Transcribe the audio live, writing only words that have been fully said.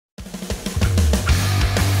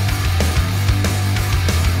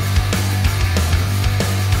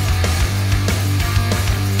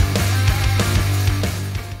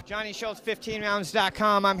Schulz,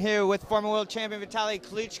 15rounds.com. I'm here with former world champion Vitali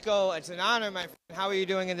Klitschko. It's an honor, my friend. How are you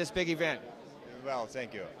doing in this big event? Well,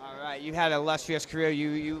 thank you. All right, you had an illustrious career.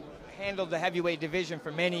 You handled the heavyweight division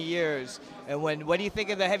for many years. And what do you think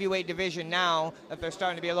of the heavyweight division now that there's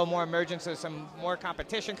starting to be a little more emergence of some more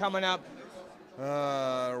competition coming up?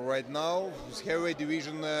 Right now, this heavyweight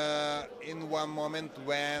division in one moment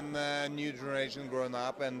when new generation growing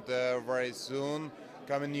up and very soon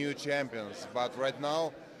coming new champions. But right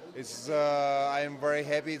now, it's I am very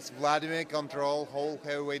happy. It's Vladimir control whole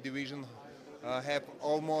heavyweight division. Have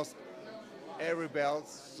almost every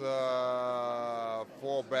belts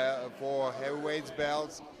for heavyweights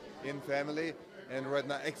belts in family, and right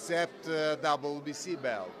now except WBC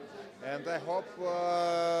belt. And I hope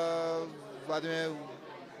Vladimir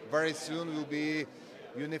very soon will be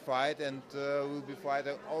unified and will be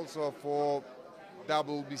fighting also for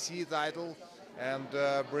WBC title and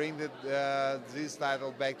bring this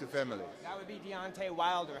title back to family. That would be Deontay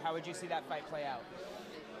Wilder. How would you see that fight play out?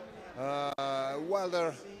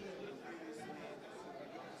 Wilder,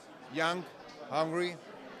 young, hungry,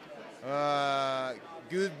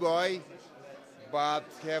 good boy, but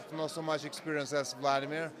have not so much experience as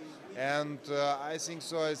Vladimir. And I think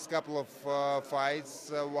so. It's a couple of fights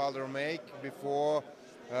Wilder make before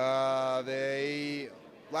Vladimir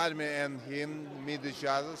and him meet each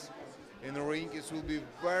other in the ring. It will be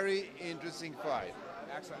very interesting fight.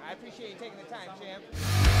 Excellent. I appreciate you taking the time, champ.